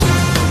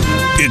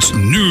It's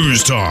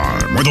news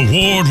time with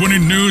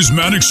award-winning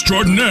newsman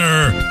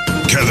extraordinaire,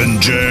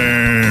 Kevin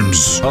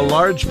James. A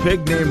large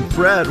pig named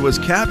Fred was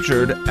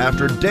captured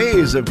after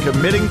days of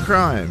committing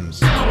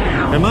crimes.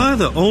 Am I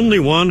the only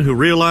one who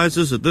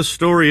realizes that this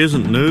story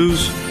isn't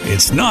news?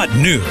 It's not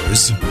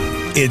news.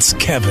 It's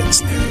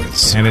Kevin's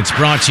news. And it's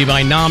brought to you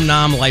by Nom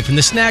Nom Life in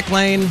the Snack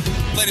Lane.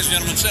 Ladies and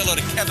gentlemen, say hello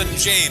to Kevin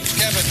James.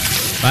 Kevin.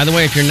 By the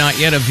way, if you're not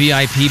yet a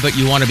VIP but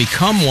you want to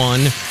become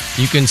one,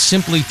 you can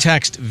simply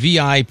text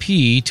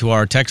VIP to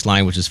our text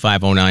line, which is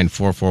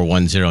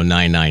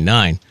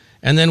 509-441-0999.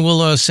 And then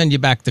we'll send you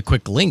back the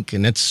quick link,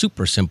 and it's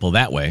super simple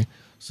that way.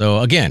 So,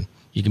 again,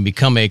 you can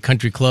become a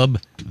country club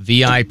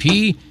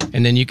VIP,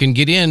 and then you can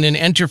get in and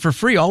enter for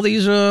free all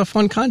these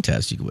fun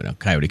contests. You can win a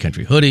Coyote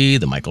Country hoodie,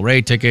 the Michael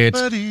Ray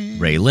tickets,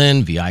 Ray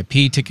Lynn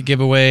VIP ticket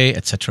giveaway,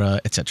 etc.,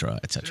 etc.,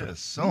 etc.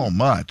 Yes, so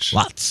much.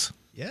 Lots.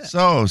 Yeah.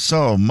 So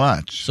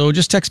much. So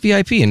just text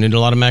VIP, and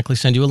it'll automatically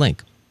send you a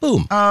link.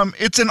 Boom.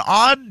 It's an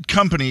odd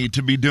company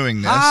to be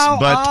doing this. How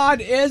but odd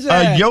is it?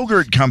 A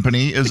yogurt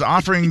company is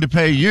offering to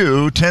pay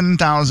you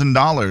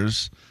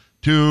 $10,000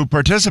 to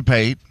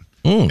participate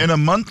in a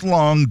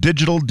month-long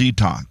digital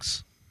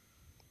detox.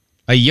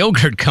 A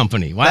yogurt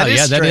company. Wow,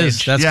 that's kind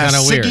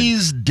of weird.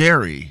 Siggy's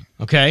Dairy.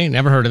 Okay,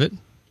 never heard of it.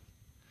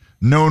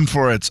 Known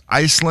for its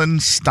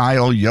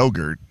Iceland-style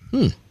yogurt,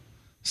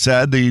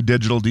 said the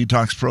digital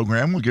detox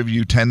program will give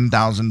you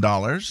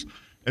 $10,000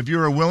 if you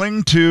are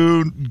willing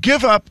to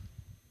give up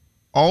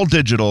all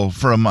digital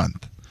for a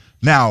month.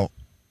 Now,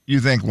 you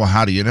think, well,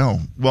 how do you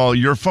know? Well,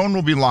 your phone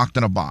will be locked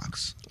in a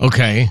box.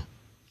 Okay.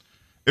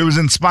 It was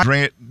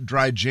inspired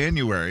Dry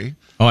January.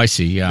 Oh, I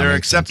see. Yeah, they're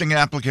accepting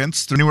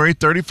applicants through January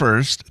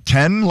 31st.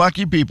 10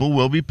 lucky people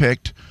will be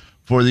picked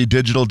for the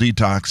digital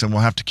detox and will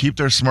have to keep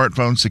their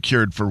smartphone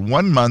secured for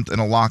 1 month in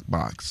a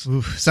lockbox.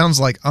 Oof, sounds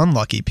like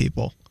unlucky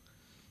people.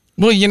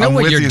 Well, you know I'm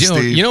what you're with you,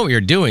 doing. Steve. You know what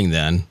you're doing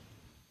then.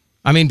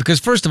 I mean, because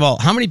first of all,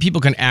 how many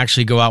people can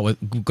actually go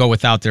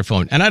without their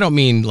phone? And I don't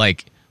mean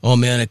like, oh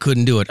man, I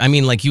couldn't do it. I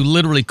mean like you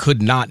literally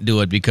could not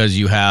do it because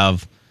you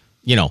have,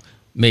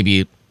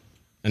 maybe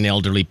an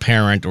elderly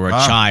parent or a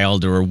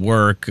child or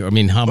work. I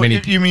mean, how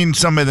many? You mean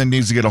somebody that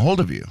needs to get a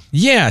hold of you?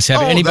 Yes,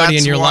 have anybody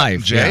in your why,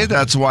 life. Jay,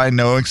 that's why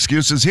no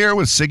excuses here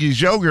with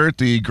Siggy's Yogurt,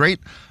 the great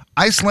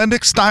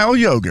Icelandic-style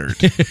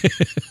yogurt.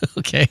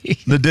 Okay.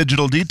 The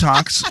digital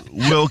detox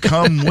will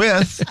come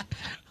with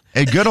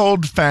a good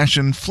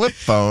old-fashioned flip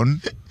phone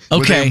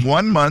with a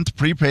 1-month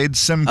prepaid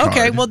SIM card.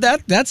 Okay, well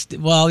that's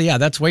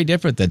way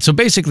different then. So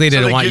basically, they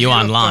don't want you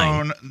online.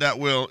 A phone that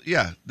will,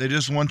 they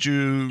just want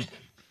you.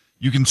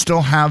 You can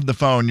still have the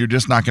phone. You're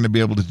just not going to be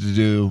able to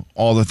do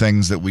all the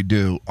things that we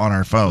do on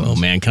our phones. Oh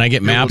man, can I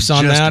get maps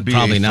on that?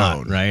 Probably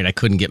not. Phone. Right? I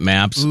couldn't get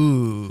maps.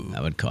 Ooh,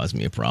 that would cause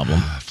me a problem.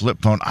 Flip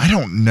phone. I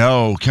don't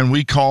know. Can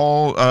we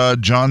call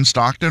John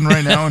Stockton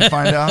right now and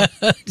find out?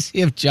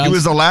 See if John. He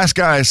was the last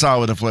guy I saw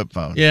with a flip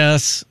phone.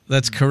 Yes,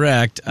 that's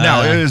correct.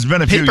 Now it has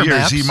been a few years.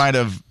 maps? He might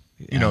have,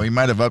 he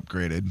might have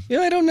upgraded.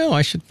 Yeah, I don't know.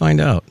 I should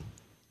find out.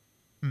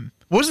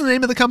 what was the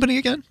name of the company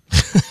again?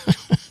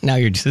 Now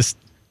you're just.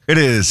 It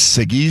is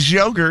Siggy's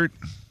Yogurt.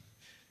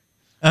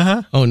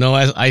 Oh, no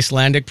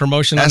Icelandic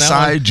promotion on that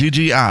one?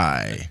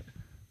 SIGGI.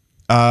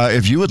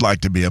 If you would like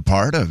to be a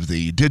part of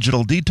the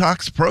digital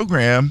detox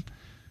program,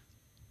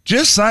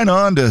 just sign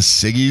on to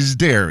Siggy's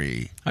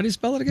Dairy. How do you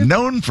spell it again?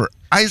 Known for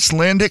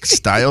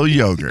Icelandic-style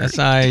yogurt.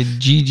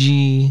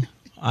 SIGGI.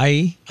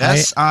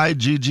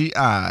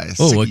 SIGGI.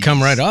 Oh, it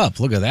come right up.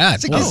 Look at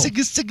that.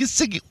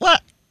 Siggy.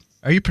 What?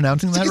 Are you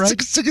pronouncing that right?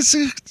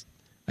 Siggy.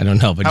 I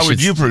don't know, but How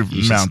would you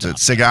pronounce it?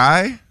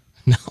 Siggy?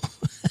 No.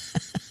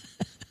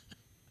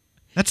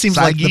 That seems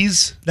like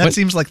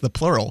the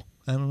plural.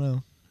 I don't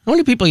know. How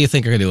many people you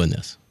think are doing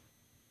this?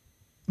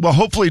 Well,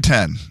 hopefully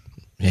 10.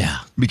 Yeah.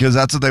 Because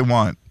that's what they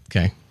want.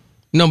 Okay.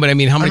 No, but I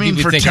mean, how many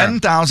people for you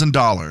think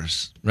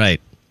 $10,000, right?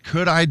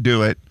 Could I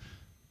do it?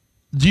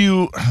 Do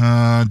you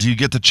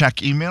get the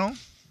check email?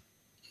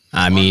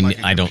 I mean, like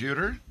a I don't.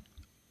 Computer?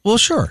 Well,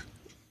 sure.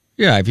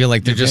 Yeah, I feel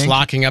like they're just think?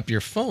 locking up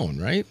your phone,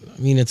 right?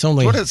 I mean, it's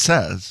only That's what it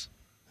says.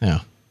 Yeah.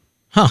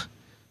 Huh.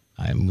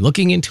 I'm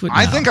looking into it now.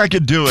 I think I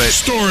could do it.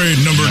 Story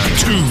number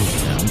 2.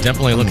 I'm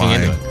definitely looking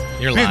into it.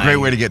 You're It'd be lying. a great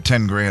way to get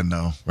 $10,000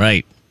 though.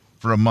 Right.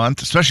 For a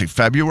month, especially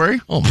February.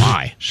 Oh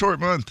my. Short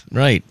month.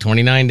 Right.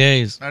 29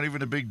 days. Not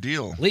even a big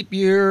deal. Leap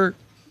year.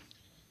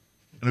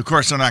 And of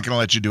course, they're not going to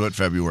let you do it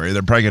February.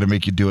 They're probably going to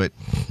make you do it.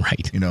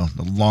 Right.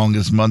 The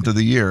longest month of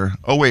the year.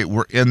 Oh wait,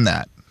 we're in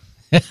that.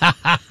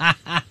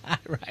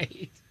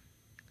 Right.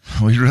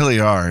 We really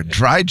are.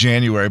 Dry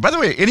January. By the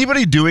way,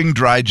 anybody doing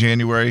Dry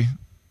January?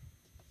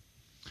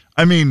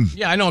 I mean,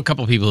 Yeah, I know a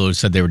couple of people who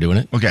said they were doing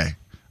it. okay.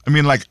 I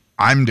mean, like,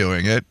 I'm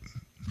doing it.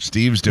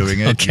 Steve's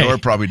doing it. Okay. You're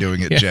probably doing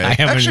it, Yeah, Jay. I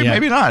haven't Actually, yet.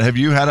 maybe not. Have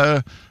you had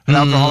an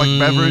alcoholic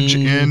beverage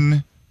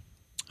in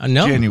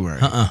No.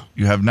 January?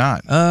 You have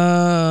not.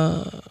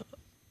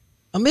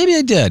 Maybe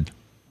I did.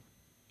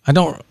 I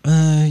don't.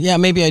 Yeah,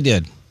 maybe I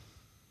did.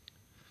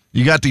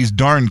 You got these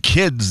darn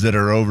kids that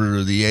are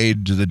over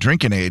the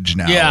drinking age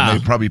now. Yeah. And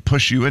they probably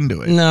push you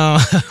into it. No,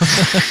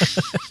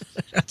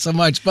 not so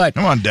much. But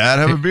Come on, Dad,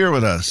 have a beer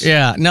with us.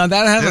 yeah, no,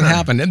 that hasn't Dinner.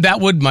 happened. And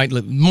that might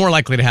more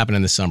likely to happen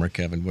in the summer,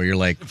 Kevin, where you're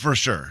like, For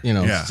sure.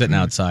 sitting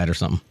outside or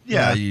something.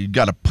 Yeah, you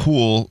got a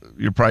pool.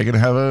 You're probably going to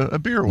have a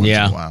beer once in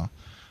a while.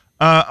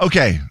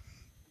 Okay.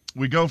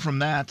 We go from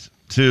that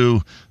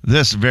to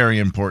this very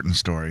important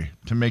story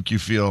to make you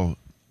feel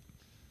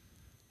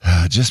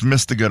just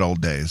miss the good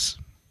old days.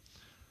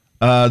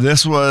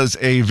 This was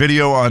a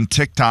video on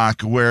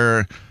TikTok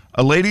where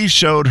a lady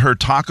showed her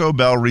Taco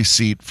Bell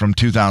receipt from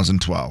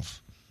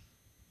 2012.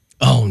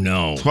 Oh,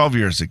 no. 12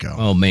 years ago.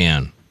 Oh,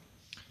 man.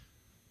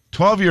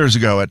 12 years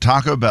ago at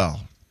Taco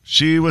Bell,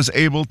 she was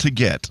able to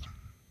get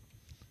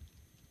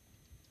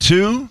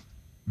 2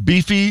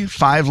 beefy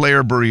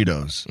 5-layer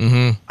burritos.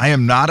 Mm-hmm. I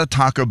am not a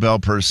Taco Bell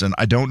person.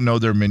 I don't know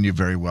their menu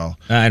very well.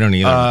 I don't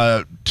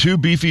either. 2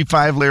 beefy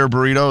 5-layer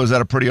burrito. Is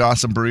that a pretty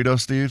awesome burrito,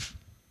 Steve?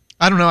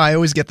 I don't know. I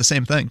always get the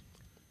same thing.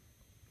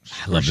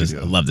 I love this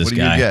What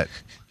guy. do you get?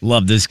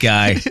 Love this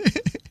guy.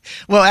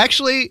 Well,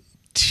 actually,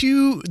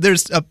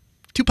 there's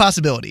 2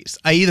 possibilities.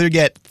 I either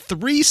get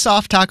 3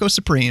 soft taco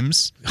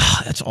supremes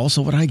That's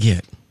also what I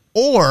get.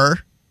 or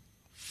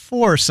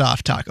 4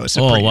 soft taco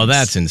supremes. Oh, well,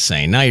 that's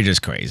insane. Now you're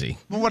just crazy.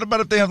 Well, what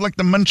about if they have like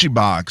the munchie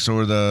box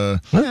or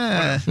the...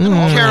 I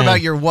don't care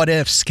about your what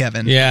ifs,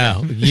 Kevin. Yeah,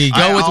 you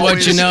I go with what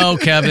always- you know,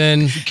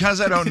 Kevin. Because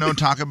I don't know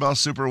Taco Bell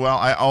super well,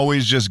 I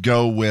always just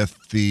go with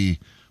the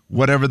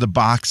whatever the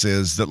box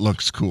is that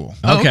looks cool.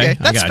 Oh, Okay, I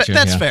That's got you,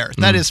 that's yeah. fair.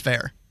 That is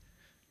fair.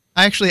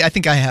 I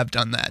think I have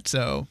done that.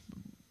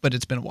 But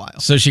it's been a while.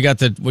 So she got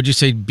the, what'd you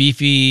say,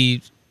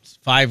 beefy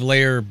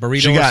 5-layer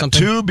burrito She or got something?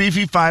 2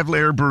 beefy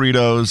 5-layer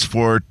burritos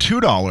for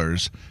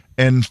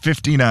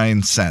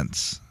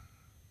 $2.59.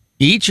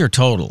 Each or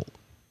total?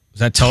 Is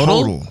that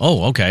total? Total.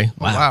 Oh, okay.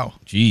 wow.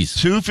 Jeez.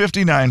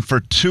 $2.59 for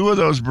 2 of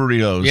those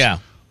burritos. Yeah.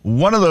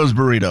 One of those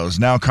burritos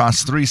now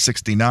costs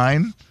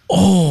 $3.69.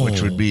 Oh.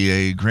 Which would be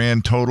a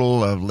grand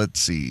total of, let's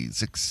see,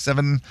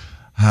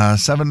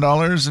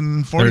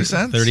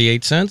 $7.40.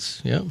 38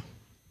 cents? Yeah.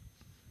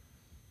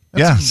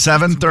 Yeah, some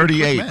quick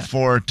 $7.38 math.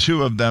 for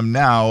 2 of them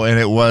now, and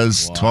it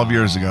was 12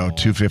 years ago,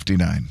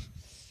 $2.59.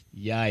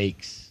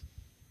 Yikes.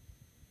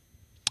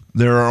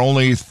 There are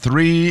only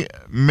 3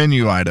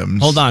 menu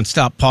items. Hold on.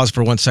 Stop. Pause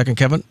for 1 second,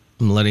 Kevin.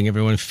 I'm letting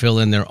everyone fill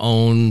in their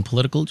own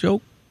political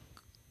joke.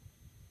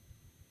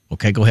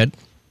 Okay, go ahead.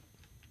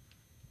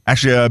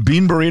 Actually, a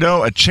bean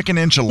burrito, a chicken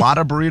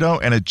enchilada burrito,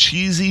 and a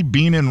cheesy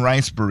bean and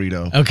rice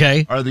burrito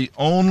Okay. are the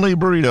only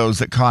burritos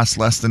that cost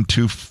less than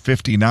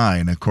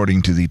 $2.59,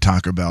 according to the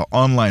Taco Bell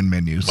online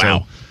menu.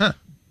 Wow. So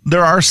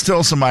there are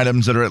still some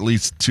items that are at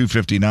least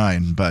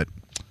 $2.59, but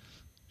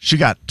she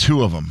got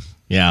 2 of them.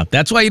 Yeah,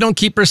 that's why you don't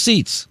keep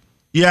receipts.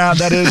 Yeah,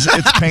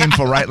 it's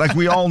painful, right? Like,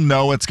 we all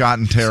know it's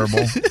gotten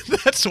terrible.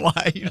 That's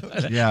why.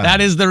 Yeah.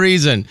 That is the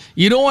reason.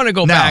 You don't want to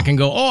go Now- back and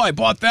go, oh, I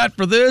bought that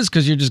for this,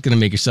 because you're just going to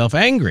make yourself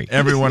angry.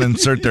 Everyone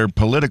insert their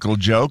political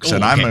jokes,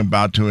 and Okay. I'm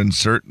about to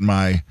insert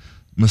my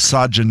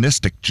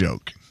misogynistic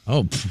joke.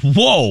 Oh,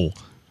 whoa.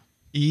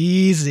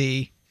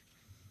 Easy.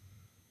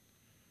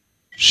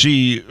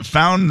 She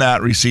found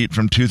that receipt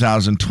from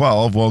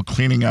 2012 while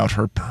cleaning out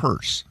her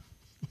purse.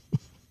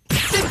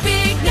 The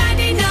big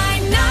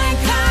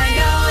 99.9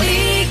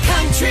 Coyote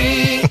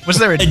Country. Was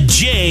there a The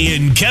Jay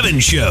and Kevin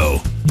Show.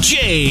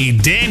 Jay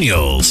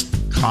Daniels.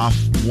 Cough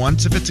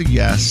once if it's a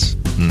yes.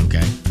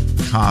 Okay.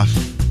 Cough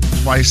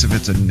twice if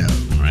it's a no.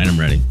 All right, I'm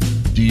ready.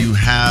 Do you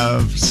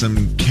have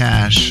some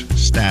cash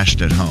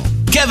stashed at home?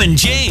 Kevin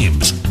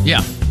James.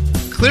 Yeah.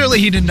 Clearly,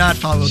 he did not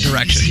follow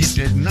directions.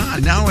 He did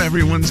not. Now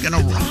everyone's going to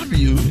rob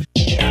you.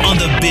 On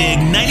the big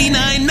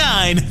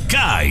 99.9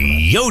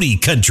 Coyote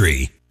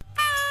Country.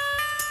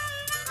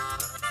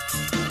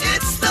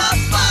 It's the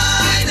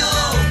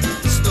final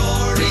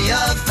story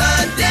of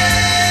the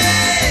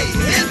day.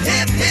 Hip,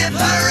 hip, hip,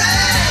 hooray.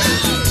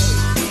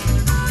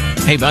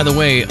 Hey, by the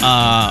way,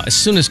 as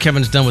soon as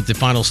Kevin's done with the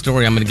final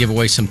story, I'm going to give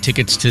away some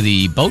tickets to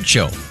the boat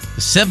show,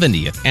 the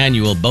 70th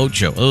annual boat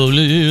show.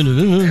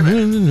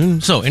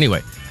 So,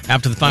 anyway,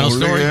 after the final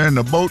story, In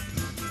the boat.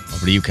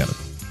 over to you, Kevin.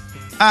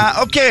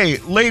 Okay,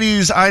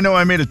 ladies, I know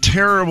I made a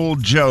terrible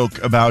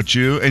joke about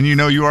you, and you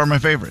know you are my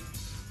favorite.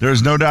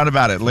 There's no doubt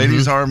about it.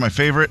 Ladies are my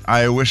favorite.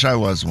 I wish I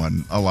was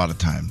one a lot of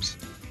times.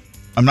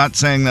 I'm not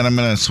saying that I'm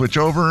going to switch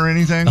over or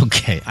anything.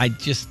 Okay,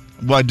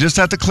 Well, I just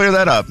have to clear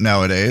that up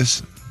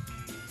nowadays.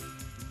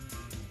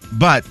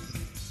 But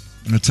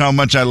that's how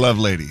much I love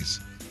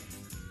ladies.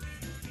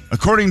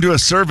 According to a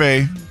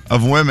survey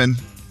of women,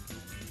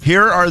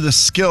 here are the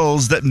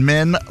skills that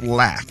men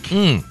lack.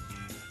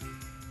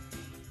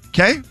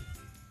 Okay?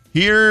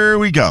 Here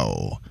we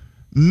go.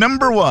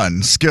 Number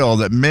 1 skill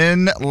that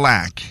men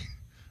lack: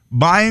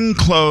 buying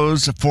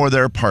clothes for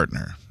their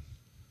partner.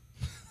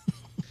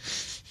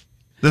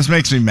 This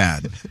makes me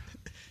mad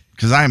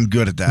because I am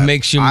good at that.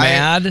 Makes you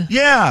mad?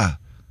 Yeah.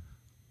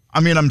 I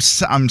mean, I'm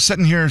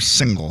sitting here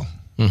single.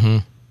 Mm-hmm.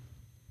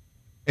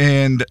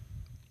 And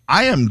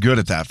I am good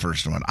at that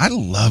first one. I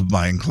love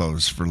buying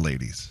clothes for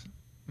ladies.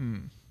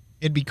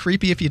 It'd be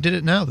creepy if you did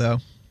it now, though.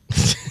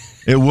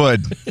 It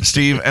would,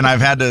 Steve, and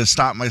I've had to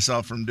stop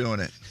myself from doing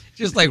it.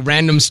 Just like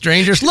random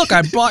strangers. Look,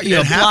 I brought you a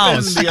It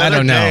happened blouse. the I other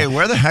don't know. day.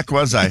 Where the heck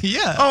was I?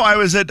 Yeah. Oh, I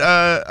was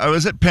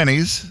at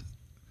Penny's,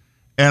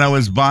 and I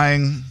was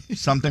buying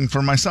something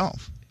for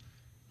myself.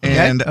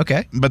 And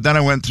okay. But then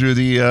I went through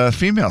the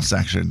female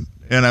section,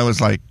 and I was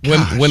like,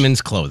 gosh,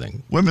 Women's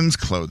clothing. women's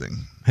clothing.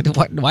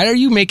 Why are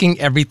you making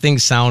everything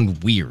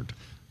sound weird?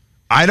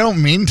 I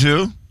don't mean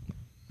to.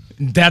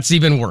 That's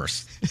even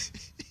worse.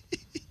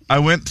 I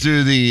went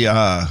through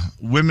the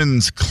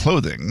women's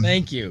clothing.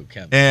 Thank you,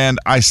 Kevin. And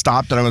I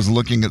stopped and I was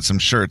looking at some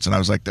shirts, and I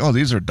was like, oh,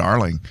 these are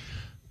darling.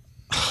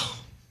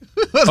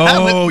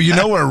 Oh, you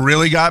know what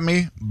really got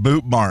me?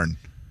 Boot Barn.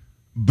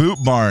 Boot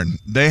Barn.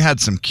 They had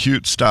some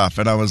cute stuff,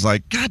 and I was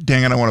like, God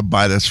dang it, I want to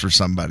buy this for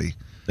somebody.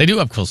 They do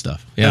have cool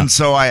stuff. Yeah. And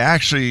so I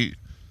actually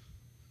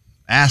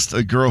asked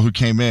a girl who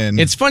came in.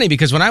 It's funny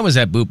because when I was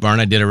at Boot Barn,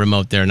 I did a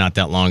remote there not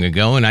that long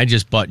ago, and I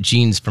just bought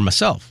jeans for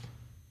myself.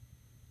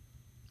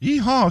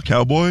 Yeehaw,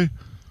 cowboy.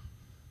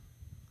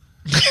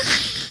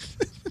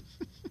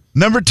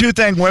 Number 2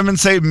 thing women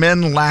say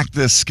men lack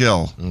this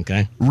skill.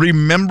 Okay.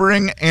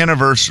 Remembering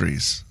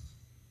anniversaries.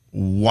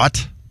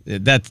 What?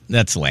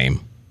 That's lame.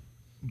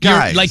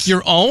 Guys. Like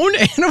your own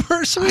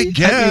anniversary? I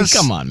guess.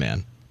 come on,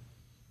 man.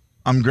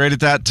 I'm great at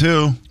that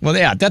too. Well,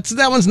 yeah,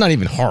 that one's not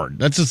even hard.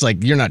 That's just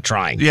like you're not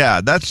trying.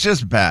 Yeah, that's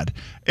just bad.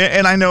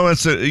 And I know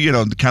it's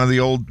kind of the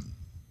old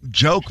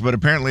joke, but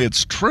apparently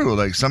it's true.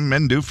 Like some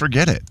men do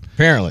forget it.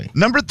 Apparently.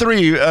 Number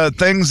 3,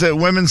 things that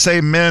women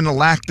say men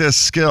lack this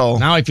skill.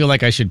 Now I feel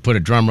like I should put a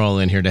drum roll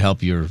in here to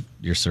help your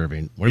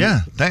survey.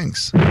 Yeah,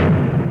 thanks.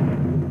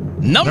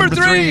 Number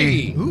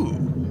 3. Ooh.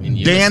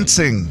 In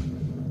Dancing.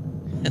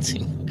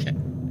 Dancing. Okay.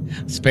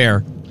 It's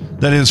fair.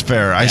 That is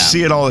fair. I Yeah.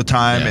 see it all the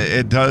time. Yeah.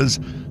 It does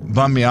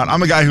bum me out.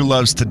 I'm a guy who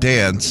loves to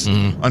dance.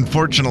 Mm-hmm.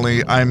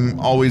 Unfortunately, I'm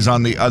always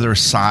on the other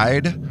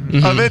side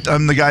of it.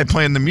 I'm the guy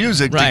playing the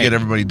music to Right. get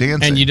everybody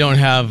dancing. And you don't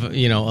have, a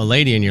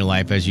lady in your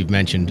life, as you've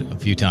mentioned a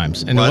few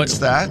times. And What's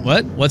that?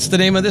 What? What's the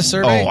name of this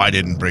survey? Oh, I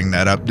didn't bring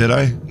that up, did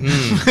I?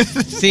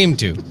 Seem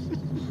to.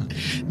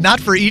 Not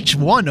for each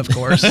one, of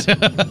course.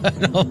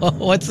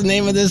 What's the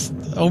name of this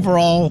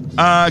overall?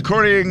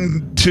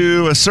 According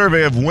to a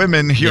survey of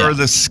women, here Yeah. are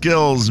the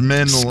skills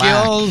men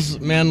lack. Skills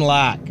men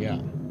lack. Yeah.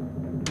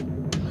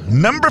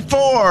 Number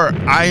 4,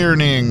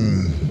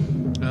 ironing.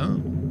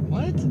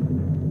 What?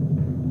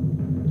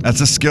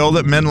 That's a skill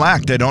that men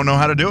lack. They don't know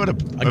how to do it.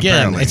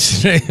 Again, apparently.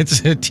 it's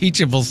a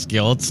teachable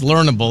skill. It's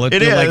learnable. It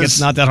feels like is. it's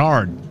not that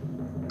hard.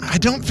 I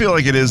don't feel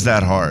like it is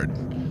that hard.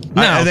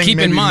 No, I think keep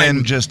in maybe mind-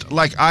 men just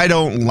like I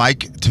don't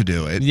like to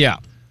do it. Yeah.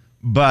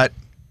 But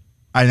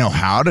I know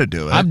how to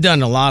do it. I've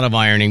done a lot of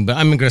ironing, but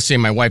I'm going to say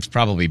my wife's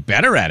probably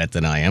better at it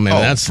than I am. And Oh,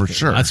 that's for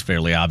sure. That's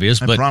fairly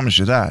obvious. I But promise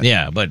you that.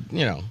 yeah, but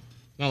not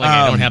like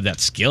I don't have that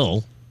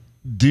skill.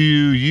 Do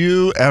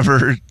you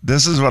ever?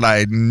 This is what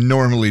I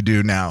normally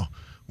do now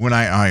when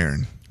I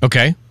iron.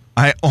 Okay.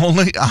 I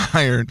only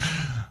iron.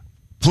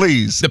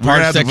 Please, The we're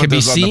gonna parts have to that put can be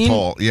this on the seen?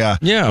 poll. Yeah,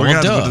 Yeah, We're well, gonna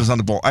have to duh. put this on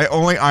the poll. I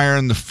only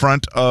iron the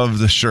front of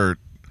the shirt,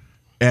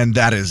 and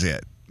that is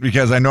it.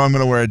 Because I know I'm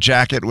going to wear a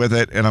jacket with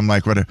it, and I'm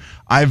like, whatever.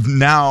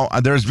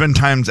 There's been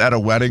times at a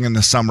wedding in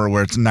the summer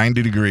where it's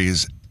 90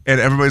 degrees,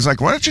 and everybody's like,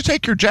 why don't you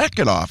take your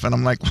jacket off? And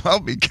I'm like, well,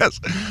 because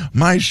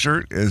my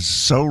shirt is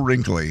so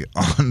wrinkly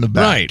on the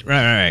back.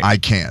 Right. I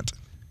can't.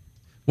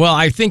 Well,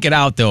 I think it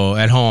out though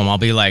at home. I'll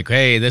be like,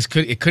 hey,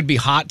 it could be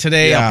hot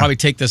today. Yeah. I'll probably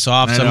take this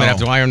off, I so I'm gonna have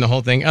know. to iron the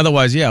whole thing.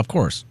 Otherwise, yeah, of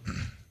course.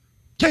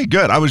 Okay,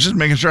 good. I was just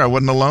making sure I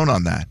wasn't alone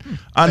on that.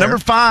 Number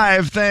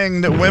 5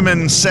 thing that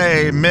women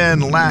say men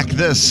lack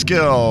this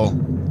skill: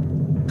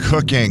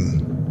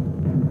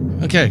 cooking.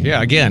 Okay,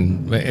 yeah.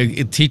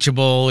 Again,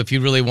 teachable. If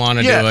you really want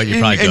to do it, you're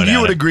probably good and you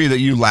at would it. agree that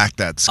you lack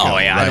that skill. Oh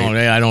yeah,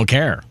 right? I don't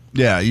care.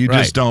 Yeah, you Right.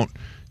 just don't.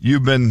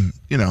 You've been,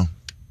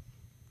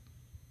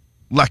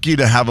 lucky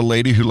to have a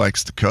lady who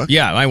likes to cook.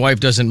 Yeah, my wife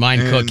doesn't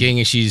mind And- cooking,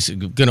 and she's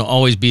gonna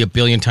always be a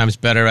billion times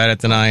better at it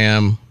than I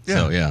am.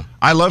 So yeah.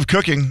 I love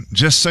cooking,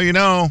 just so you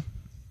know.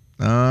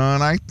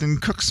 And I can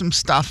cook some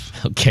stuff.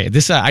 Okay,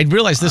 I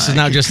realize this is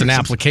now can just an cook some-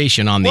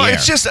 application on the Well, air.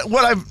 it's just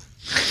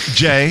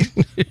Jay,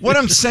 what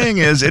I'm saying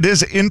is it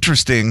is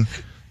interesting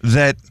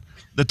that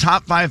the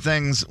top 5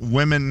 things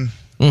women,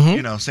 say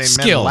men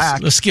skills.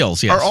 lack The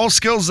skills, yes. are all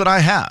skills that I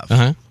have.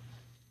 Uh-huh.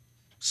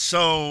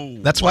 So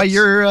That's why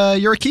you're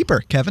a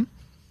keeper, Kevin.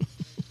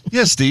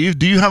 Yeah, Steve,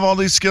 do you have all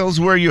these skills?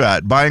 Where are you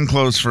at? Buying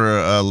clothes for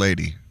a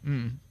lady.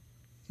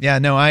 Yeah,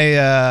 no,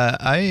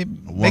 I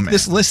make woman.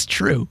 this list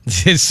true.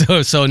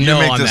 so You no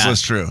make on this that.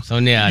 list true. So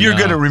yeah, You're no.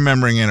 good at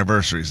remembering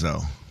anniversaries,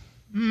 though.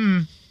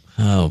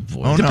 Oh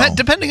boy. Oh, no.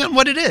 Depending on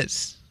what it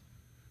is.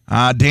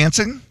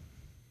 Dancing?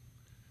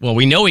 Well,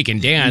 we know he can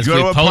dance. You We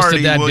go to a posted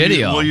party, that will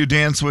video. will you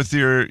dance with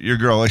your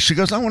girl? Like she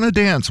goes, I want to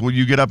dance. Will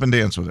you get up and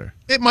dance with her?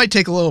 It might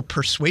take a little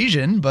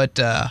persuasion, but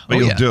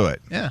you'll do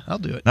it. Yeah, I'll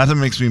do it. Nothing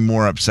makes me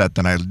more upset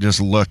than I just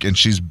look and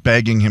she's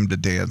begging him to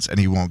dance and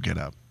he won't get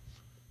up.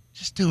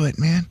 Just do it,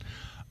 man.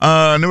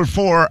 Number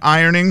 4,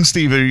 ironing.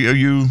 Steve, are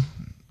you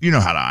know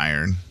how to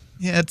iron.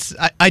 Yeah,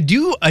 I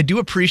do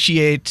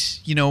appreciate,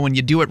 when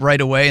you do it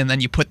right away and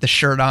then you put the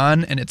shirt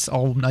on and it's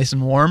all nice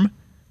and warm.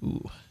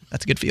 Ooh,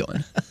 that's a good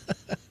feeling.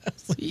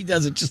 He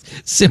does it just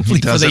simply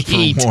for the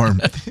heat.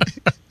 Warmth.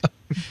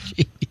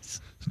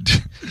 Jeez.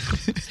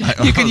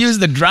 You could use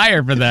the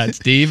dryer for that,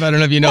 Steve. I don't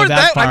know if you know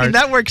that part. I mean,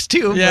 that works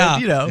too. Yeah.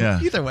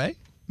 But, either way.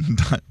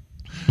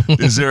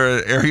 Is there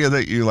an area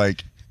that you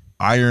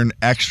iron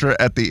extra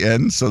at the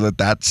end so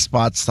that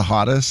spot's the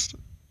hottest?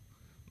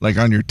 Like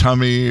on your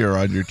tummy or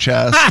on your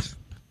chest?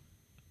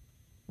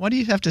 Why do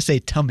you have to say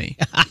tummy?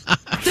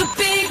 The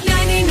big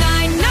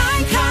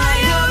 99.9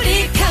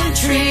 Coyote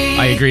Country.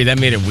 I agree. That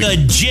made it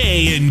weird. The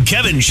Jay and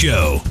Kevin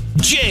Show.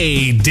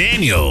 Jay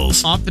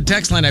Daniels. Off the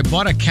text line, I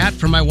bought a cat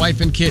for my wife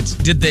and kids.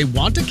 Did they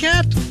want a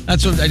cat?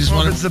 That's what I just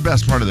wanted. It's the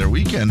best part of their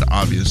weekend,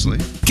 obviously.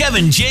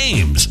 Kevin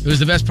James. It was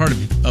the best part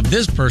of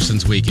this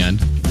person's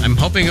weekend. I'm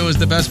hoping it was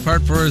the best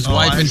part for his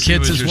wife and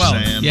kids as well.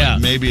 Yeah.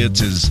 Maybe it's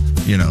his,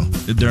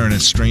 they're in a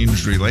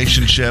estranged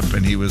relationship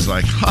and he was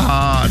like,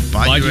 I'd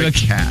buy you a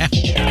cat.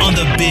 On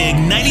the big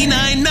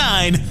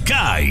 99.9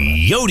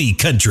 Coyote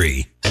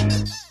Country.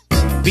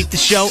 Beat the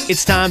show,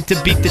 it's time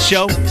to beat the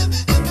show.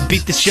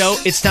 Beat the show,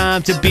 it's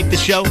time to beat the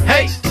show.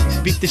 Hey!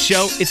 Beat the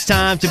show, it's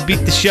time to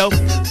beat the show.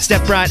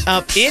 Step right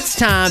up, it's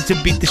time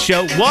to beat the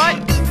show. What?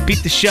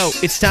 Beat the show,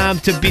 it's time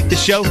to beat the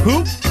show.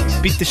 Who?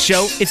 Beat the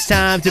show, it's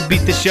time to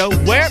beat the show.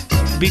 Where?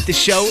 Beat the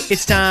show,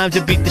 it's time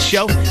to beat the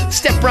show.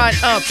 Step right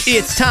up,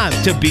 it's time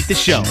to beat the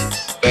show.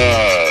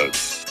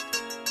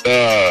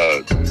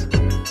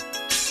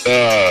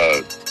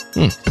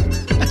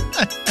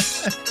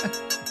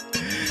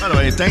 By the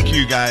way, thank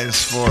you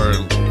guys for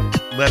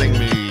letting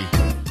me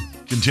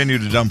continue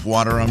to dump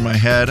water on my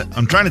head.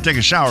 I'm trying to take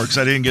a shower because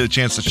I didn't get a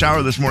chance to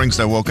shower this morning because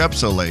I woke up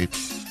so late.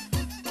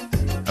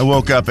 I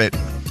woke up at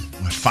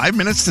 5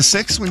 minutes to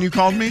 6 when you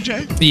called me,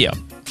 Jay? Yeah.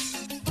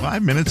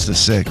 5 minutes to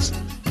 6.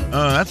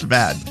 That's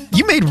bad.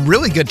 You made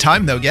really good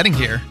time, though, getting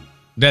here.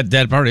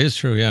 That part is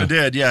true, yeah. I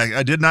did, yeah.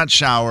 I did not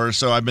shower,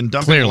 so I've been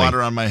dumping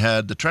water on my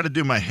head to try to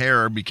do my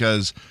hair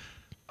because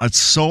it's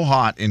so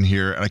hot in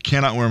here and I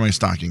cannot wear my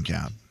stocking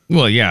cap.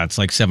 Well, yeah, it's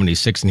like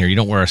 76 in here. You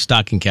don't wear a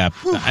stocking cap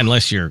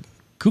unless you're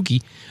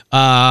kooky.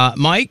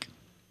 Mike?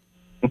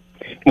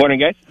 Morning,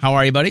 guys. How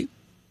are you, buddy?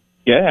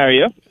 Good, how are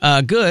you?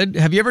 Good.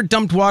 Have you ever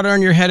dumped water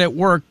on your head at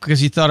work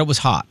because you thought it was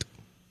hot?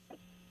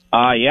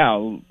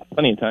 Yeah,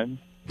 plenty of times.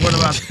 What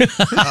about...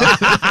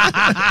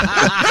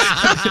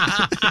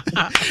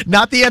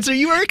 Not the answer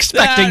you were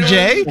expecting,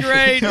 Jay.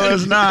 Great. It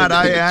was not.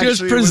 I actually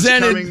was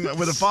presented... coming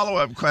with a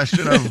follow-up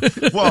question of,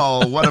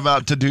 well, what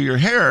about to do your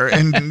hair?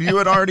 And you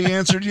had already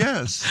answered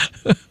yes.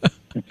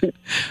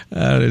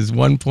 That is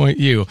 1 point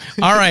you.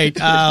 All right,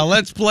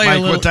 let's play Mike,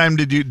 a little... what time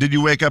did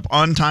you wake up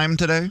on time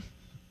today?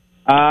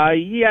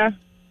 Yeah.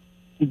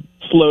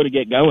 Slow to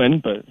get going,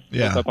 but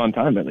Yeah. woke up on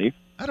time at least.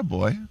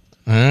 Attaboy.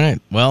 All right.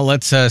 Well,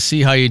 let's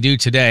see how you do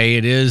today.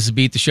 It is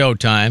Beat the Show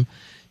time.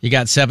 You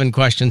got 7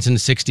 questions in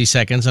 60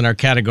 seconds, and our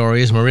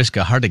category is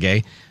Mariska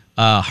Hargitay.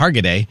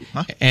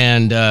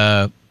 And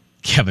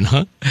Kevin,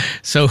 huh?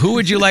 So who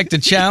would you like to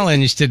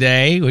challenge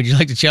today? Would you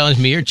like to challenge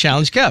me or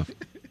challenge Kev?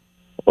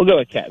 We'll go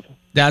with Kev.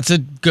 That's a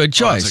good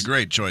choice. That's a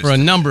great choice. For a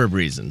number of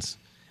reasons.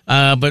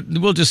 But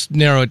we'll just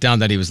narrow it down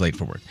that he was late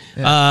for work.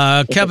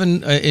 Yeah.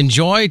 Kevin,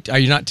 enjoy. Are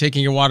you not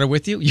taking your water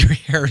with you? Your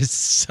hair is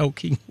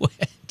soaking wet.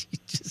 You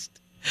just...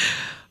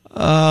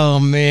 Oh,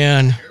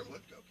 man.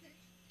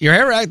 Your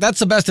hair, that's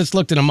the best it's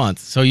looked in a month.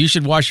 So you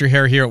should wash your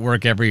hair here at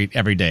work every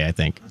day, I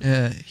think.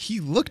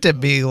 He looked at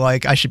me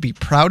like I should be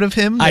proud of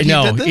him. I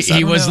know. He did this.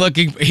 He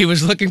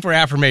was looking for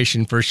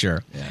affirmation for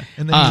sure. Yeah.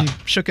 And then he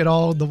shook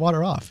the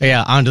water off.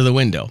 Yeah, onto the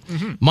window.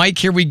 Mm-hmm. Mike,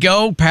 here we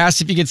go.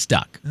 Pass if you get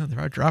stuck. Oh, there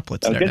are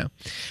droplets there now.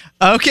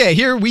 Okay,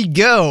 here we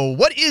go.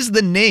 What is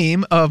the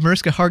name of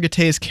Mariska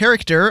Hargitay's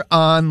character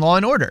on Law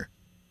and Order?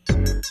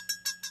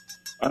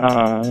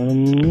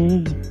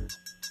 It's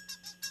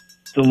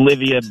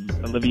Olivia.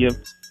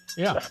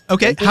 Yeah.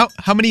 Okay.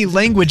 How many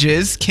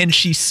languages can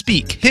she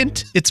speak?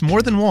 Hint: it's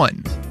more than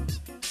one.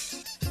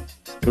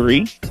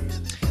 3.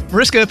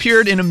 Mariska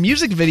appeared in a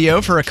music video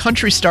for a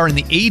country star in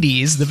the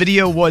 80s. The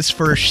video was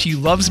for She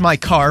Loves My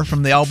Car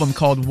from the album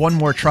called One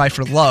More Try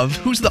for Love.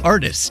 Who's the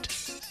artist?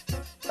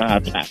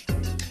 Pat.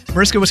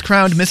 Mariska was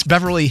crowned Miss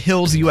Beverly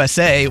Hills,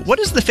 USA. What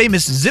is the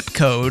famous zip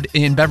code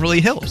in Beverly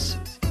Hills?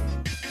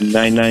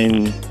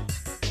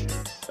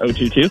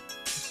 99022.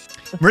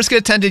 Mariska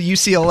attended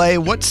UCLA.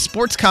 What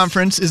sports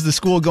conference is the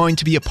school going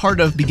to be a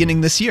part of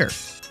beginning this year?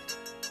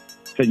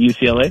 At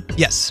UCLA?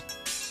 Yes.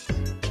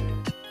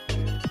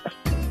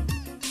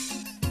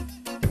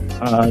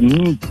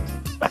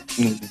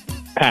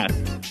 Pat.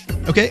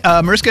 Okay,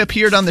 Mariska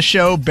appeared on the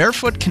show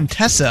Barefoot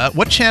Contessa.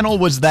 What channel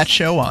was that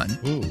show on?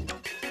 Ooh.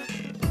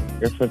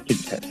 Barefoot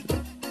Contessa.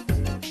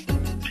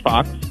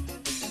 Fox.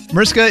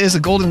 Mariska is a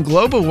Golden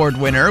Globe Award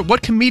winner.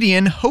 What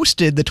comedian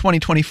hosted the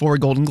 2024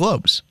 Golden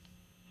Globes?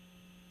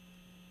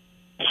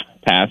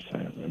 Pass. I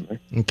don't remember.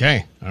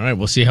 Okay. All right.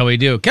 We'll see how we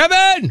do.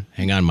 Kevin!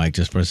 Hang on, Mike,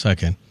 just for a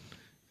second.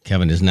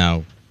 Kevin is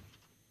now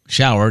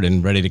showered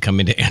and ready to come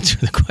in to answer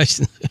the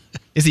questions.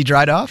 Is he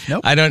dried off?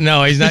 Nope. I don't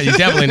know. He's not. He's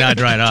definitely not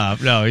dried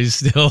off. No, he's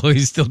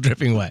still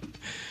dripping wet.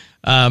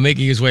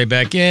 Making his way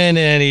back in,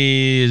 and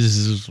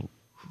he's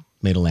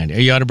made a landing.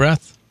 Are you out of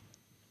breath?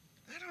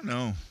 I don't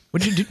know.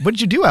 What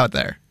did you do out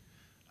there?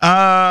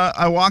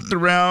 I walked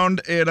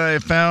around and I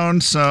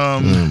found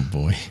some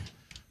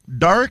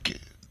dark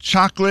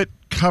chocolate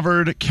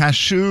covered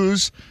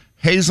cashews,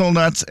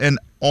 hazelnuts, and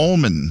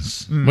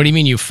almonds. What do you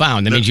mean you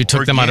found? That means you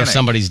took them out of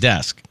somebody's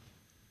desk.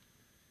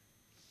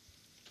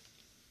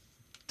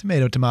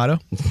 Tomato.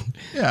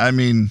 Yeah, I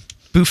mean...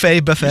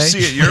 Buffet. You see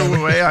it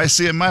your way, I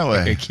see it my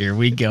way. Here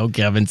we go,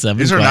 Kevin.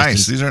 These are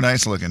nice. These are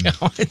nice looking.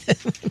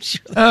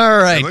 All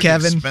right,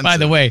 Kevin. Expensive. By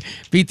the way,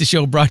 Beat the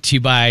Show brought to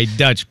you by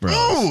Dutch Bros.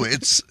 Oh,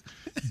 it's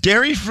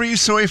dairy-free,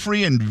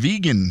 soy-free, and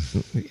vegan.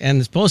 And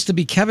it's supposed to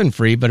be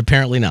Kevin-free, but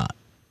apparently not.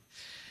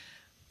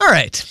 All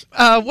right.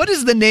 What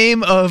is the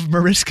name of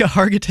Mariska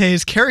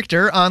Hargitay's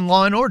character on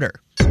Law & Order?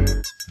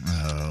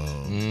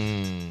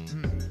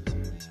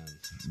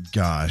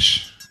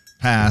 Gosh.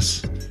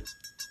 Pass.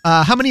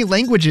 How many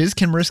languages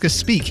can Mariska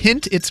speak?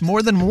 Hint, it's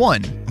more than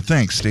one.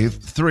 Thanks, Steve.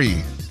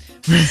 3.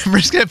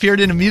 Mariska appeared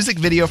in a music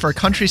video for a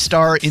country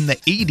star in the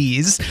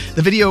 80s.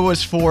 The video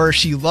was for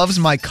She Loves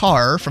My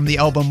Car from the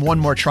album One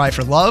More Try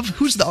for Love.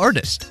 Who's the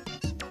artist?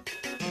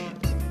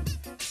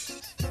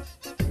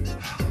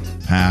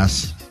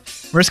 Pass.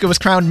 Mariska was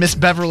crowned Miss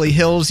Beverly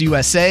Hills,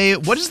 USA.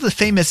 What is the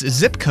famous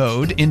zip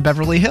code in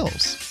Beverly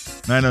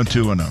Hills?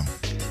 90210.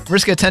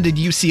 Mariska attended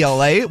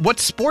UCLA. What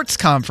sports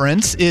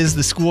conference is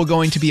the school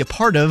going to be a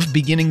part of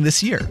beginning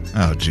this year?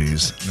 Oh,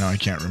 geez. No, I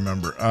can't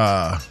remember.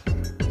 Are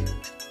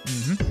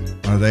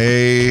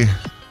they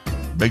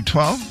Big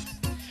 12?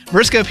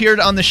 Mariska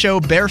appeared on the show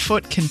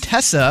Barefoot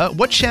Contessa.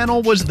 What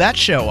channel was that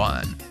show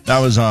on? That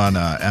was on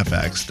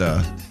FX,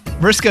 duh.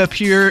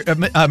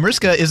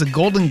 Mariska is a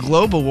Golden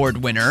Globe Award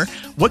winner.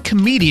 What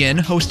comedian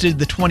hosted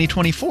the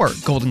 2024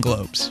 Golden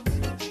Globes?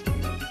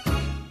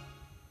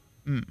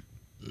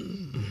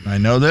 I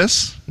know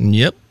this.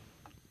 Yep.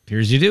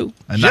 Appears you do.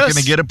 I'm not going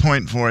to get a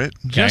point for it.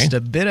 Just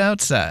a bit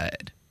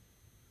outside.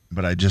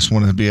 But I just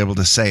want to be able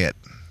to say it.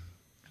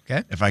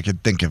 Okay. If I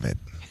could think of it.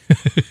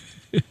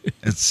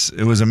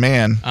 It was a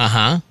man.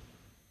 Uh-huh.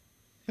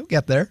 He'll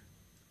get there.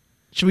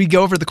 Should we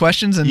go over the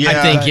questions? And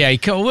I think,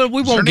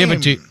 we won't give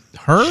it to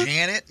her.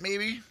 Janet,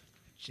 maybe?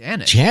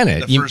 Janet.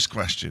 The first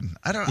question.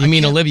 You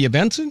mean Olivia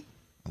Benson?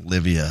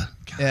 Olivia.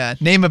 God. Yeah.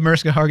 Name of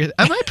Mariska Hargitay.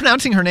 Am I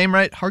pronouncing her name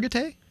right?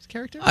 Hargitay?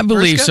 Character? I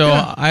believe Mariska? so.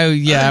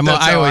 Yeah.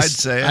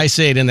 I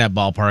say it in that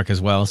ballpark as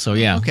well. So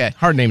yeah. Okay.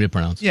 Hard name to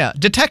pronounce. Yeah.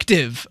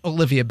 Detective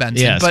Olivia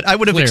Benson. Yes, but I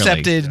would have clearly.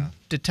 accepted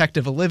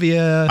Detective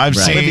Olivia. I've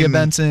seen Olivia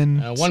Benson.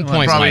 One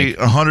point, probably Mike.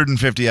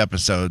 150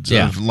 episodes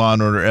of Law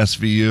and Order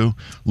SVU.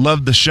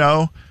 Loved the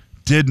show.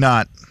 Did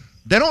not.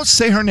 They don't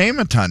say her name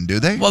a ton, do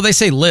they? Well, they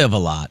say Liv a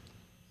lot.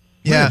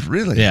 Yeah. Liv,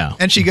 really? Yeah.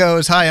 And she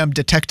goes, "Hi, I'm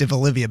Detective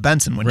Olivia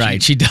Benson."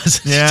 When she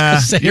does. Yeah,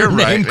 say you're her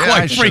right. name Yeah,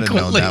 quite I should have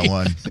known frequently. that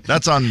one.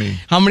 That's on me.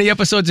 How many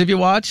episodes have you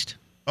watched?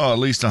 Oh, at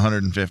least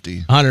 150.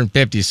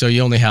 150. So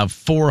you only have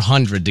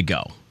 400 to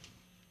go.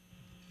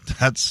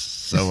 That's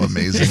so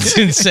amazing. It's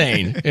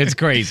insane. It's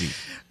crazy.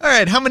 All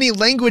right. How many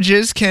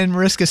languages can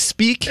Mariska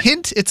speak?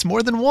 Hint, it's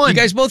more than one. You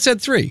guys both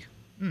said 3.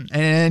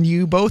 And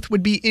you both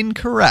would be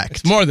incorrect.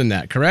 It's more than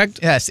that, correct?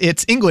 Yes,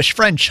 it's English,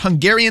 French,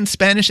 Hungarian,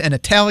 Spanish, and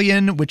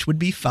Italian, which would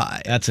be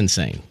 5. That's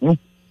insane.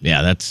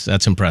 Yeah,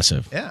 that's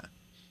impressive. Yeah.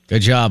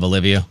 Good job,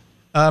 Olivia.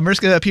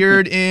 Mariska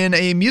appeared in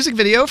a music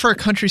video for a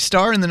country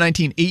star in the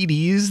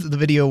 1980s. The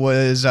video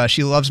was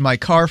She Loves My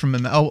Car from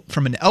an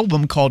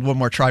album called One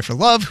More Try for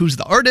Love. Who's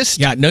the artist?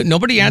 Yeah,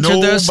 nobody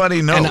answered this.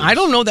 Nobody knows. And I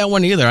don't know that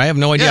one either. I have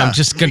no idea. Yeah, I'm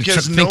just going to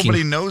because thinking.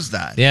 nobody knows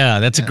that. Yeah,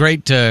 that's a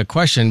great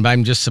question, but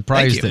I'm just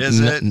surprised Thank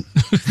that. you.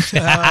 Is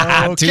it?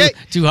 Okay.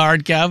 Too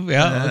hard, Kev?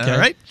 Yeah, okay. All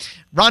right.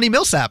 Ronnie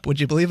Millsap, would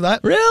you believe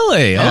that?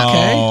 Really?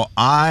 Okay. Oh,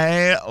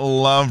 I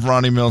love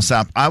Ronnie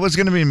Millsap. I was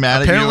going to be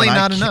mad Apparently at you.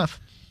 not enough.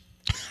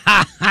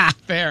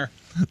 Fair.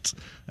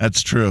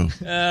 That's true.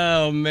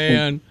 Oh,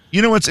 man.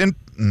 You know what's in...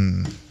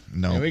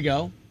 no. Here we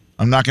go.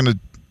 I'm not going to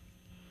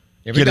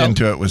get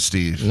into it with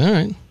Steve. All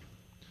right.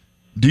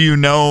 Do you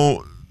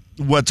know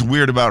what's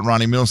weird about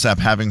Ronnie Millsap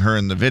having her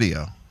in the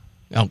video?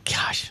 Oh,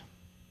 gosh.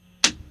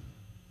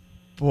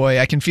 Boy,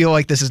 I can feel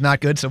like this is not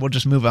good, so we'll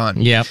just move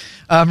on. Yep.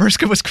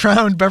 Mariska was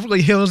crowned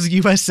Beverly Hills,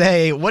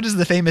 USA. What is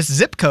the famous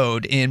zip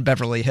code in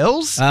Beverly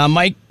Hills?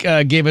 Mike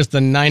gave us the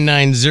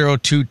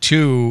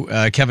 99022.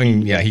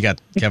 Kevin, he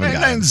got Kevin.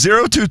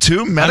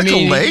 99022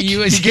 Medical Lake?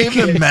 He gave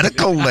him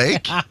Medical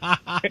Lake?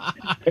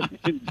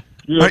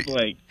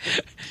 Lake.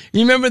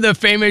 You remember the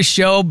famous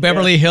show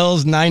Beverly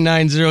Hills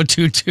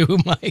 99022,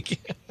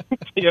 Mike?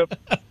 Yep.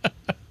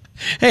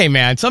 Hey,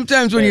 man,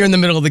 sometimes when you're in the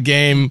middle of the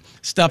game,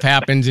 stuff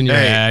happens in your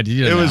head.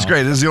 It was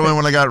great. This is the only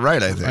one I got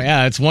right, I think.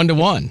 Yeah, it's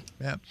 1-1.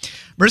 Yeah.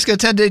 Mariska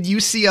attended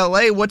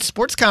UCLA. What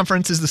sports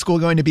conference is the school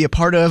going to be a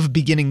part of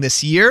beginning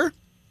this year?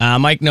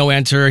 Mike, no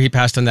answer. He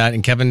passed on that.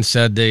 And Kevin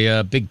said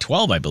the Big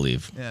 12, I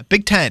believe. Yeah,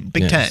 Big 10.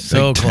 Big 10.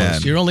 So Big close.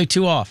 10. You're only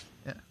 2 off.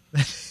 Yeah.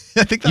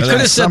 I think You that's could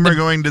right. have some are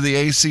going to the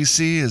ACC.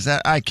 Is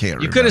that I can't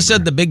remember. You could have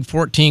said the Big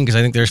 14 because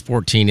I think there's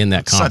 14 in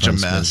that Such a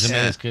conference. mess. I mean,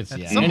 Yeah. it's good.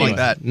 Something like Anyway,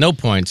 that. No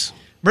points.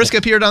 Mariska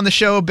appeared on the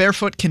show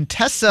Barefoot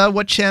Contessa.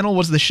 What channel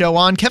was the show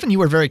on? Kevin, you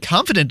were very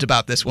confident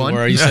about this one.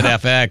 Or you said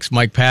FX.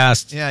 Mike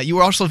passed. Yeah, you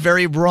were also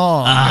very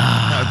wrong.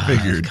 I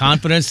figured.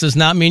 Confidence does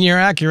not mean you're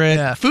accurate.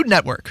 Yeah, Food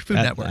Network. Food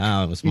Network.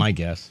 That was my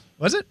guess.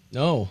 Was it?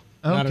 No,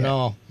 not Okay. at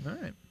all. All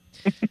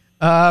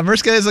right.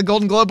 Mariska is a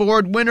Golden Globe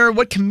Award winner.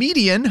 What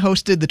comedian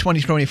hosted the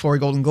 2024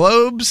 Golden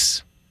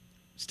Globes?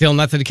 Still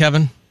nothing,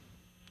 Kevin?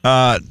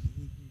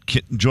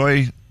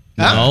 Joy.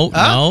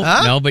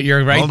 No, but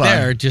you're right Hold on.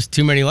 there. Just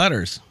too many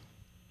letters.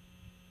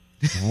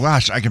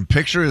 Gosh, I can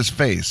picture his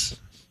face.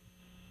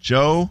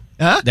 Joe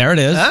There it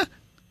is.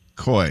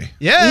 Coy.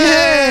 Yay!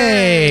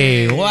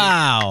 Hey,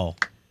 wow.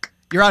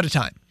 You're out of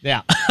time.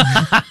 Yeah.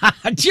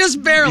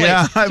 Just barely.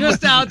 Yeah, I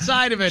just was-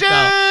 outside of it, though.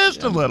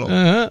 Just a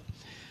little.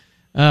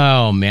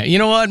 Oh, man. You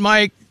know what,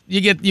 Mike?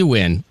 You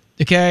win.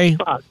 Okay?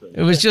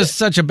 It was just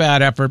such a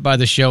bad effort by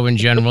the show in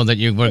general that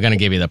we're going to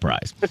give you the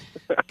prize.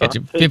 Get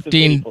you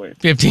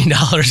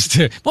 $15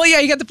 to... Well, yeah,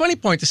 you got the funny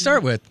point to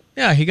start with.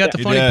 Yeah, he got the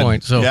funny did.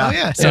 point. So, Yeah. Oh,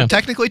 yeah. So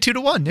technically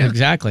 2-1. Yeah.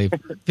 Exactly.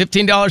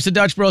 $15 to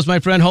Dutch Bros, my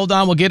friend. Hold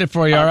on. We'll get it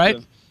for you, all right?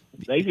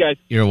 Thanks, guys.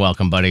 You're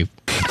welcome, buddy.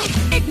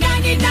 Big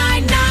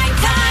 99.9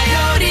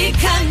 Coyote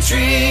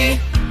Country.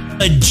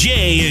 A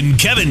Jay and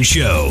Kevin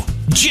Show.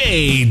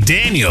 Jay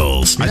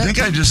Daniels. I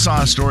think I just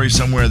saw a story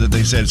somewhere that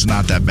they said it's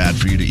not that bad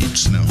for you to eat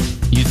snow.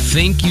 You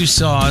think you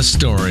saw a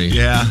story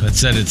that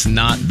said it's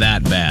not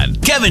that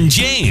bad. Kevin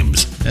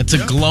James. That's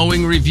a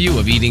glowing review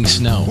of eating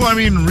snow. Well, I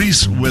mean,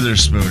 Reese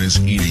Witherspoon is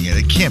eating it.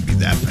 It can't be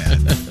that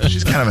bad.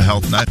 She's kind of a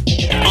health nut.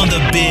 On the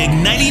Big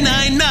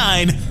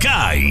 99.9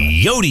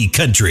 Coyote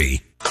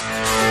Country.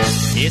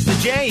 It's the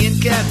Jay and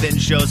Kevin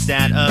Show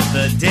stat of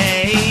the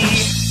day.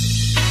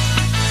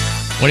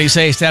 What do you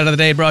say? Stat of the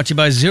day brought to you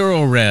by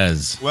Zero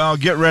Res. Well,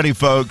 get ready,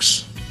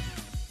 folks.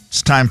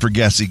 It's time for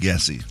Guessy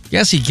Guessy.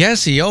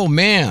 Guessy. Oh,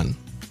 man.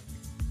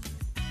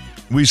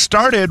 We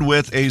started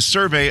with a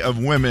survey of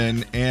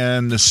women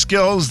and the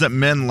skills that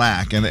men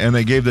lack, and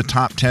they gave the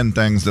top 10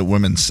 things that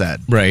women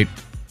said. Right.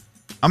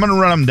 I'm going to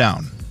run them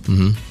down.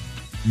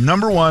 Mm-hmm.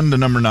 Number 1 to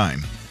number 9.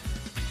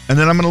 And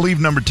then I'm going to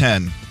leave number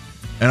 10,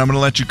 and I'm going to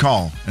let you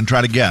call and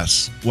try to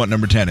guess what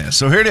number 10 is.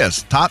 So here it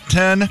is. Top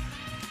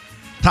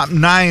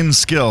 9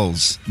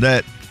 skills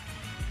that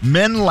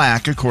men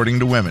lack according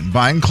to women.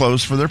 Buying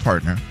clothes for their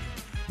partner,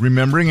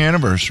 remembering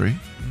anniversary,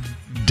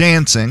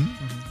 dancing,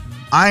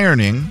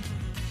 ironing,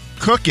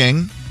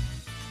 cooking,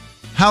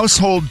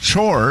 household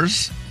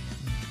chores,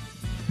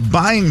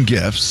 buying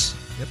gifts,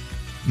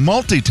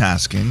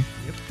 multitasking,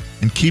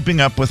 and keeping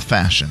up with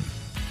fashion.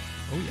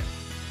 Oh, yeah.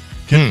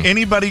 Can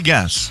anybody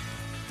guess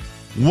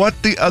what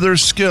the other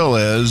skill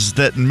is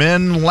that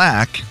men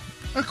lack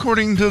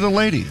according to the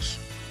ladies?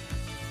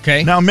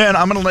 Okay. Now, men,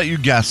 I'm going to let you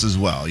guess as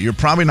well. You're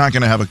probably not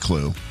going to have a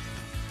clue,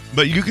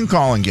 but you can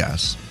call and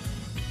guess.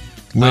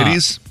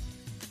 Ladies,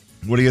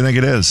 what do you think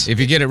it is?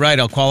 If you get it right,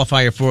 I'll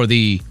qualify you for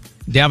the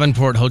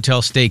Davenport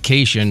Hotel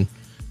staycation.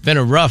 Been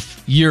a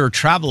rough year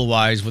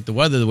travel-wise with the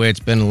weather the way it's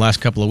been the last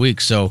couple of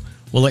weeks, so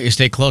we'll let you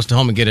stay close to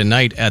home and get a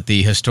night at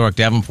the historic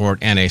Davenport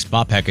and a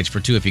spa package for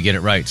 2 if you get it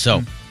right.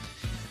 So,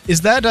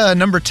 Is that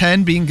number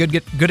 10 being good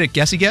at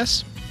guessy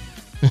guess?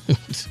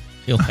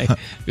 feel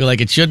like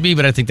it should be,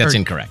 but I think that's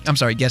incorrect. I'm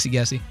sorry, guessy.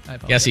 I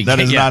apologize. Guessy. That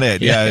is not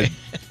it. Yeah.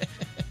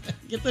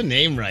 Get the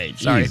name right.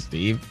 Sorry. Jeez,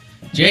 Steve.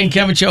 Jay and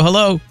Kevin Show,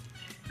 hello.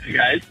 Hey,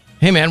 guys.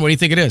 Hey, man, what do you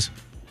think it is?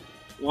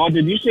 Well,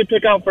 did you say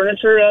pick out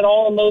furniture at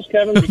all on those,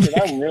 Kevin? Because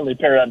I'm really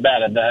bad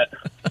at that.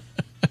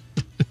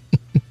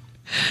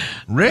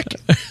 Rick,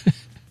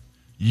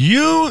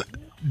 you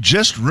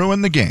just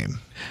ruined the game.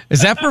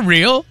 Is that for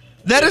real?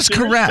 That is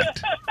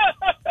correct.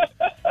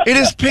 It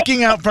is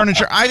picking out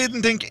furniture. I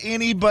didn't think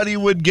anybody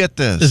would get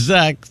this.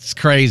 That's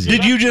crazy.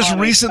 Did you just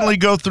recently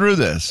go through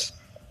this?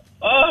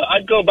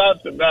 I'd go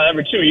about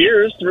every 2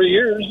 years, 3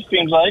 years,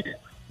 seems like.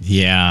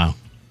 Yeah.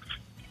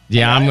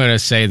 Yeah, I'm going to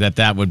say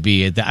that would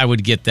be it. I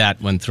would get that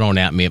one thrown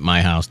at me at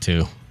my house,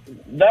 too.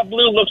 That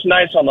blue looks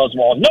nice on those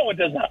walls. No, it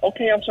does not.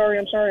 Okay, I'm sorry.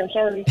 I'm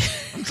sorry.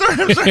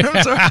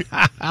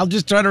 I'll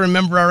just try to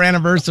remember our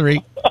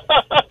anniversary.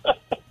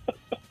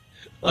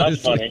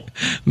 That's funny.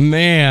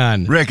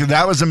 Man. Rick,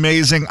 that was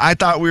amazing. I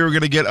thought we were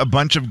going to get a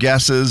bunch of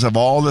guesses of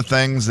all the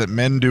things that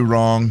men do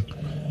wrong,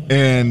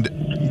 and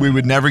we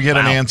would never get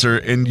an answer,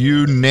 and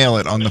you nail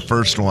it on the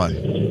first one.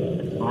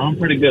 I'm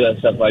pretty good at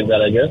stuff like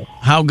that, I guess.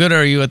 How good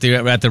are you at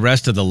the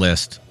rest of the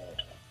list?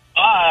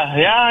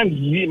 Yeah, I'm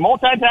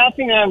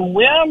multitasking.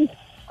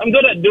 I'm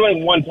good at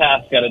doing one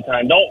task at a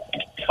time. Don't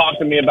talk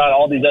to me about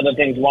all these other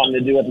things you want me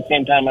to do at the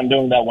same time I'm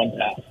doing that one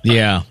task.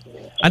 Yeah.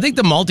 I think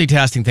the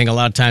multitasking thing a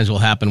lot of times will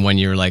happen when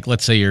you're like,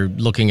 let's say you're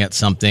looking at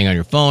something on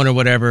your phone or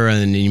whatever, and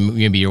then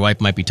maybe your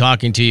wife might be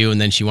talking to you, and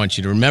then she wants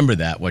you to remember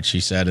what she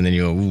said, and then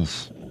you go,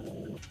 oof.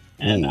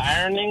 And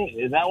ironing,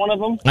 is that one of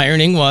them?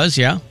 Ironing was,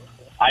 yeah.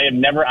 I have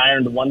never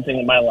ironed one thing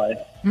in my life.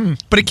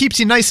 But it keeps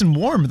you nice and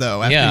warm,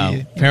 though.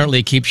 Apparently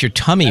it keeps your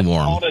tummy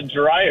warm. Called a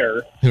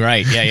dryer.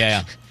 Right,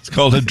 yeah. It's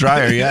called a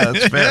dryer. Yeah,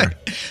 that's fair.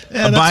 Yeah,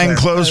 that's buying fair.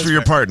 clothes That for is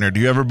your fair. partner. Do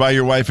you ever buy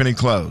your wife any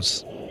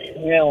clothes?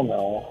 Hell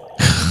no.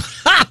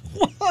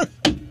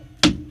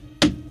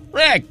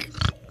 Rick,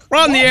 we're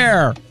on the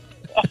air.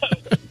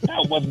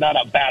 That was not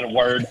a bad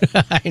word.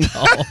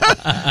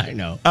 I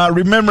know.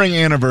 Remembering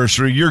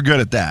anniversary, you're good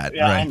at that,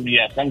 Yeah, right?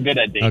 I'm good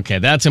at dates. Okay,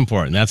 that's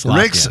important. That's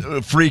locked Rick's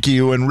in. freaky.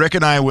 When Rick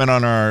and I went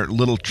on our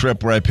little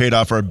trip where I paid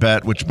off our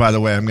bet, which, by the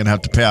way, I'm going to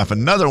have to pay off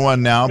another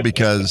one now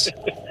because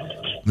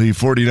the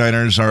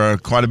 49ers are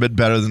quite a bit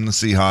better than the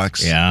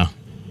Seahawks. Yeah.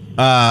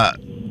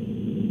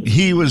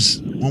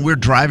 When we're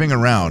driving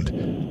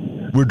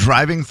around, we're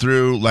driving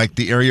through like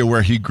the area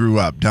where he grew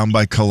up, down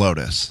by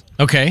Colotis.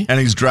 Okay. And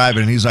he's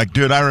driving, and he's like,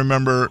 dude, I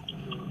remember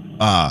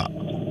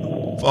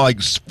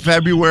like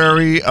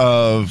February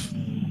of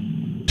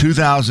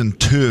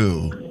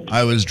 2002,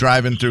 I was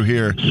driving through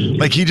here.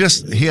 Like, he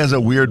has a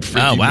weird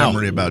freaky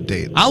memory about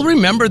dates. I'll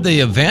remember the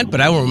event,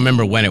 but I won't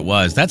remember when it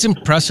was. That's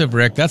impressive,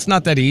 Rick. That's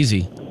not that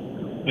easy.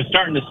 It's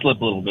starting to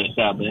slip a little bit,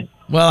 sadly.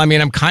 Well, I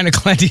mean, I'm kind of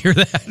glad to hear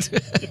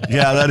that.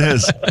 Yeah, that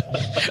is.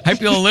 I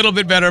feel a little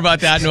bit better about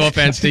that. No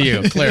offense to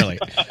you, clearly.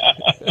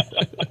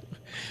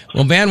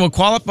 Well, man, we'll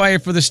qualify you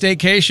for the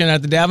staycation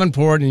at the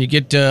Davenport, and you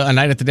get a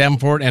night at the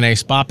Davenport and a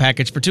spa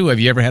package for two. Have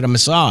you ever had a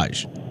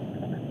massage?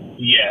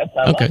 Yes,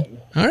 I love it.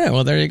 All right.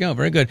 Well, there you go.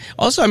 Very good.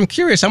 Also, I'm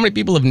curious, how many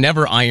people have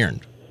never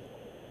ironed?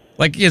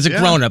 Like, as a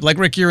grown-up? Like,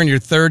 Rick, you're in your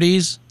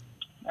 30s?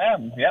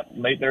 Yep,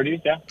 late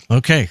 30s, yeah.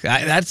 Okay.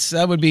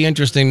 That would be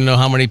interesting to know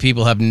how many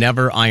people have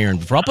never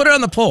ironed before. I'll put it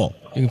on the poll.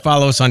 You can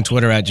follow us on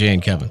Twitter at Jay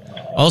and Kevin.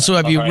 Also,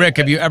 Rick,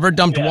 have you ever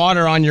dumped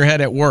water on your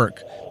head at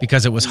work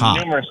because it was hot?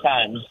 Numerous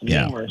times.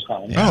 Yeah. Numerous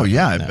times. Oh,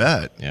 yeah, I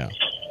bet. Yeah.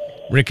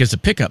 Rick is a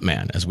pickup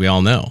man, as we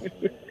all know.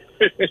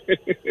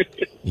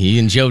 He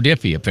and Joe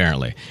Diffie,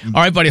 apparently.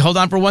 All right, buddy, hold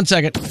on for 1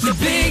 second. The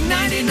Big